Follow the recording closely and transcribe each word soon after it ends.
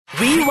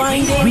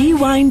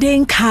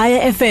Rewinding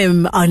Kaya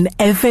FM on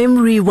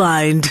FM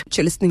Rewind.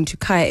 You're listening to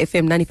Kaya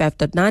FM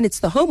 95.9. It's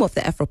the home of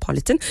the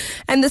Afropolitan.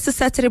 And this is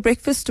Saturday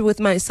Breakfast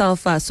with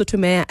myself,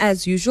 Sotho.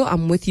 As usual,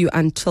 I'm with you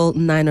until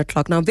 9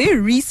 o'clock. Now,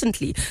 very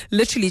recently,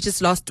 literally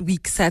just last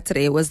week,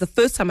 Saturday, was the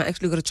first time I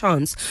actually got a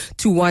chance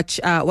to watch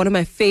one of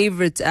my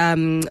favorite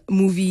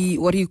movie,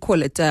 what do you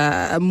call it?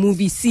 A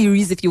movie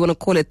series, if you want to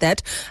call it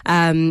that.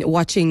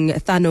 Watching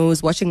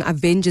Thanos, watching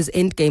Avengers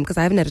Endgame, because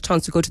I haven't had a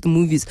chance to go to the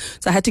movies.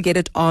 So I had to get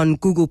it on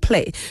Google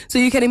Play. So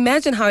you can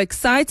imagine how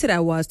excited I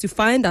was to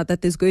find out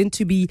that there's going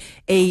to be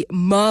a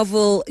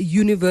Marvel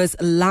Universe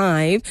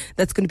Live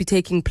that's going to be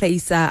taking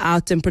place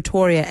out in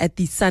Pretoria at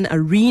the Sun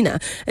Arena.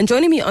 And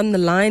joining me on the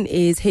line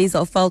is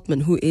Hazel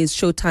Feldman, who is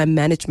Showtime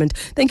Management.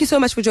 Thank you so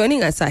much for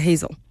joining us,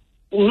 Hazel.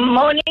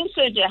 Morning,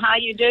 Suja. How are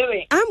you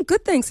doing? I'm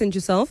good, thanks. And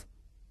yourself?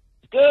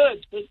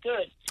 Good.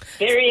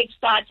 Very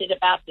excited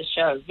about the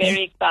show.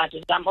 Very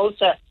excited. I'm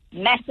also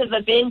massive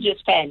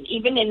Avengers fan.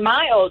 Even in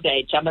my old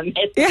age, I'm a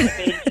massive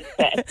Avengers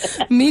fan.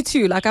 Me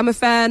too. Like, I'm a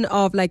fan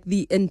of like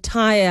the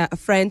entire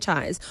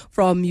franchise,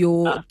 from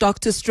your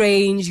Doctor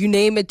Strange, you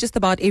name it, just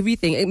about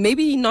everything.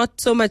 Maybe not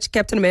so much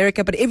Captain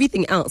America, but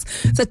everything else.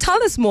 So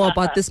tell us more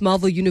about this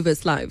Marvel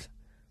Universe Live.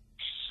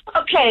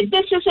 Okay,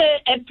 this is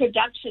a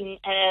production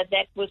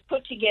that was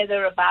put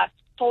together about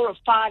 4 or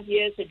 5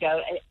 years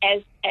ago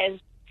as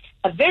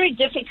a very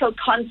difficult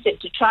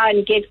concept to try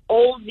and get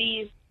all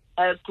these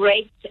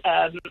great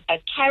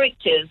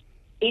characters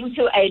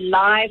into a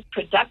live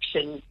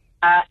production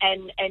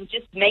and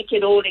just make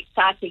it all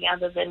exciting,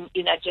 other than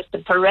just a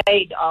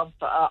parade of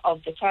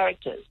the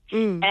characters.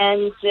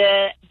 And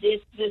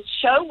this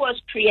show was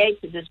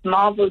created, this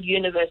Marvel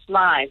Universe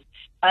Live,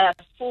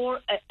 for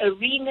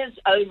arenas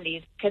only.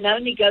 It can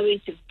only go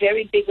into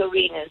very big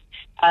arenas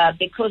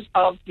because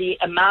of the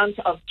amount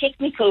of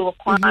technical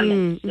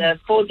requirements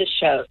for the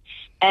show.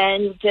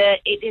 And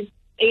it is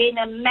in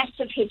a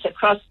massive hit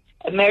across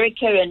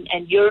America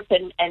and Europe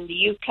and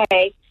the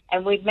UK,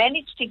 and we've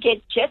managed to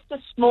get just a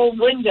small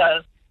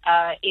window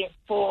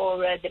for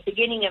the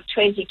beginning of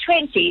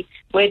 2020,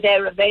 where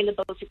they're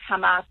available to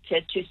come out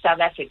to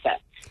South Africa.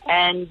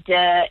 And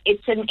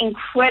it's an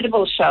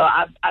incredible show.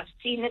 I've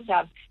seen it.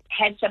 I've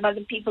had some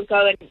other people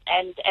go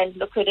and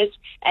look at it,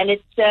 and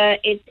it's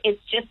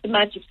just the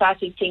most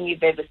exciting thing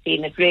you've ever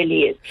seen. It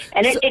really is,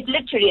 and it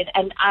literally is.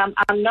 And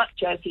I'm not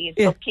joking.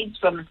 It's for kids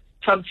from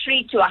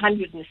 3 to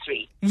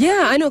 103.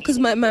 Yeah, I know, because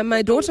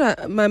my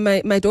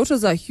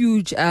daughters are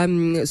huge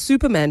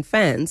Superman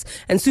fans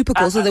and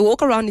Supergirl, so they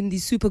walk around in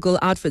these Supergirl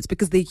outfits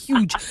because they're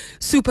huge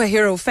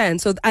superhero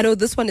fans. So I know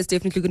this one is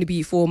definitely going to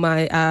be for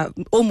my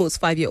almost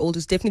 5-year-old,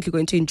 who's definitely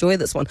going to enjoy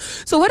this one.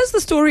 So what is the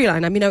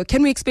storyline? I mean,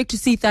 can we expect to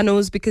see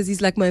Thanos, because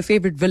he's like my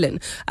favorite villain?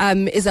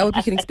 Is that what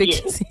we can expect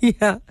to see?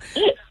 Yeah.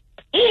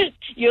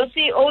 You'll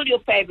see all your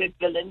favorite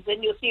villains,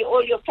 and you'll see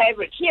all your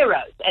favorite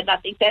heroes, and I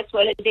think that's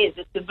what it is.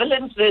 It's the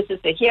villains versus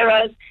the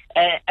heroes.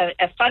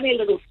 A funny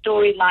little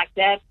story like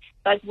that,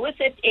 but with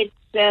it, it's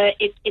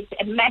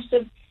a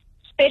massive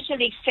special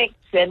effects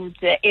and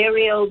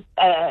aerial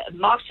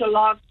martial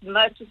arts,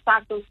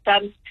 motorcycle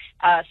stunts,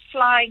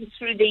 flying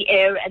through the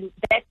air, and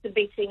that's the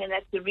big thing, and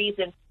that's the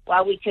reason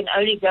why we can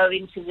only go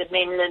into the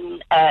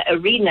Menlyn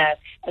Arena,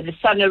 the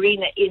Sun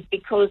Arena, is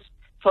because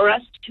for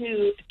us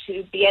to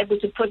be able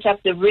to put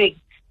up the rig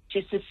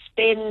to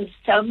suspend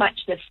so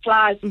much that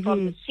flies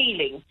from the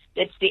ceiling,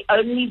 that's the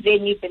only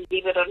venue,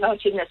 believe it or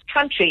not, in this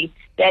country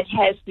that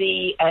has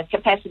the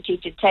capacity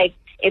to take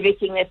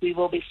everything that we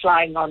will be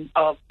flying on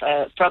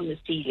from the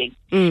ceiling.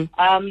 And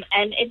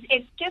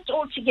it's just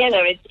all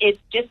together. It's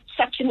just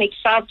such an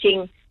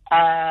exciting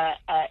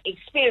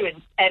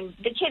experience, and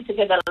the kids are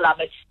going to love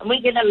it, and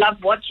we're going to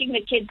love watching the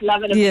kids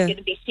love it, and we're going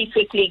to be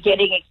secretly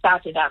getting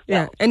excited ourselves.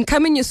 Yeah, and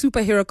come in your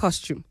superhero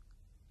costume.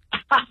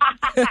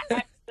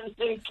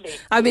 Absolutely.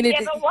 I mean,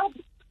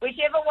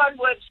 whichever one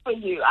works for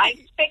you. I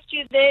expect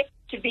you there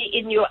to be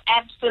in your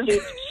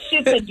absolute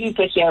super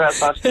duper hero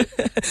costume.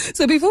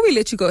 So before we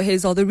let you go,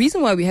 Hazel, the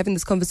reason why we're having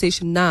this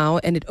conversation now,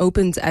 and it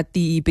opens at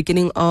the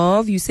beginning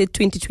of, you said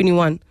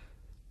 2021.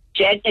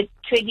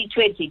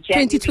 2020.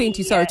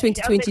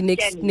 2020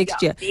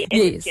 next year.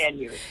 Yes.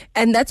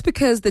 And that's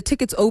because the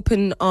tickets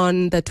open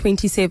on the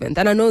 27th.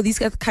 And I know these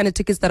are the kind of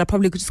tickets that are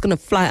probably just going to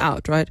fly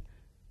out, right?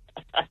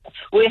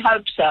 We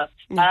hope so.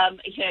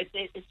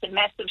 It's a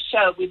massive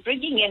show. We're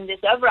bringing in,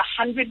 there's over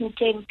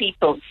 110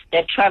 people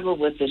that travel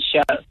with the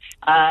show,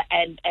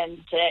 and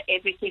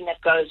everything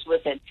that goes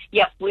with it.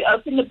 Yeah, we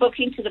open the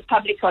booking to the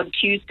public on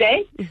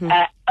Tuesday,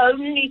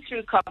 only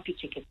through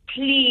CompuTicket.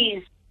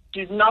 Please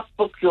do not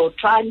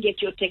try and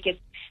get your tickets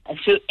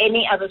through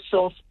any other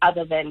source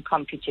other than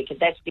CompuTicket.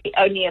 That's the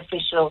only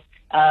official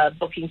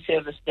booking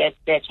service that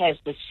has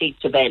the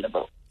seats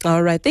available.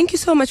 All right. Thank you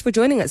so much for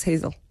joining us,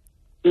 Hazel.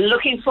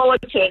 Looking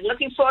forward to it.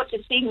 Looking forward to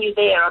seeing you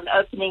there on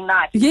opening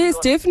night. Yes,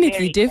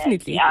 definitely.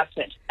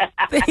 Outfit.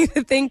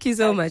 Thank you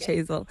so much,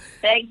 Hazel.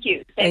 Thank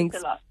you. Thanks a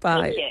lot.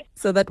 Bye. Okay.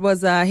 So that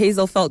was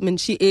Hazel Feldman.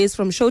 She is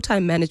from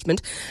Showtime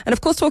Management. And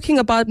of course, talking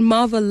about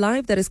Marvel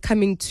Live that is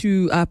coming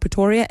to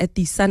Pretoria at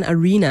the Sun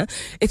Arena.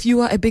 If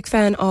you are a big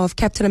fan of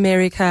Captain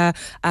America,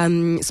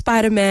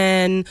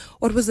 Spider-Man,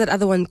 what was that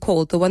other one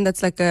called? The one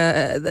that's like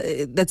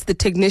that's the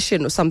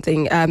technician or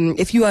something.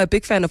 If you are a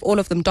big fan of all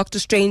of them, Doctor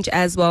Strange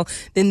as well,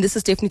 then this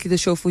is definitely the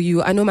show for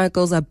you. I know my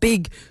girls are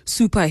big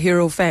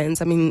superhero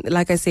fans. I mean,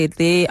 like I said,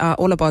 they are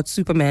all about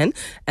Superman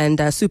and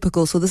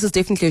Supergirl. So this is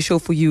definitely a show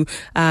for you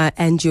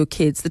and your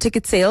kids. The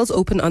ticket sales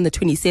open on the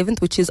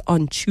 27th, which is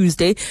on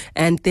Tuesday,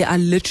 and they are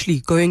literally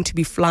going to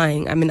be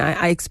flying. I mean,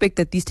 I expect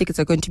that these tickets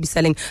are going to be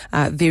selling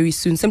very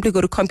soon. Simply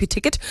go to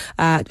CompuTicket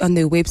on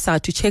their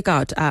website to check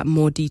out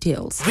more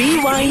details.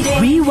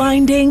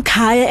 Rewinding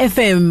Kaya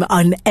FM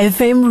on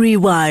FM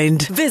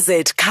Rewind.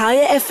 Visit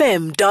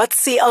kayafm.co.za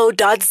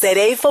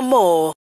for more.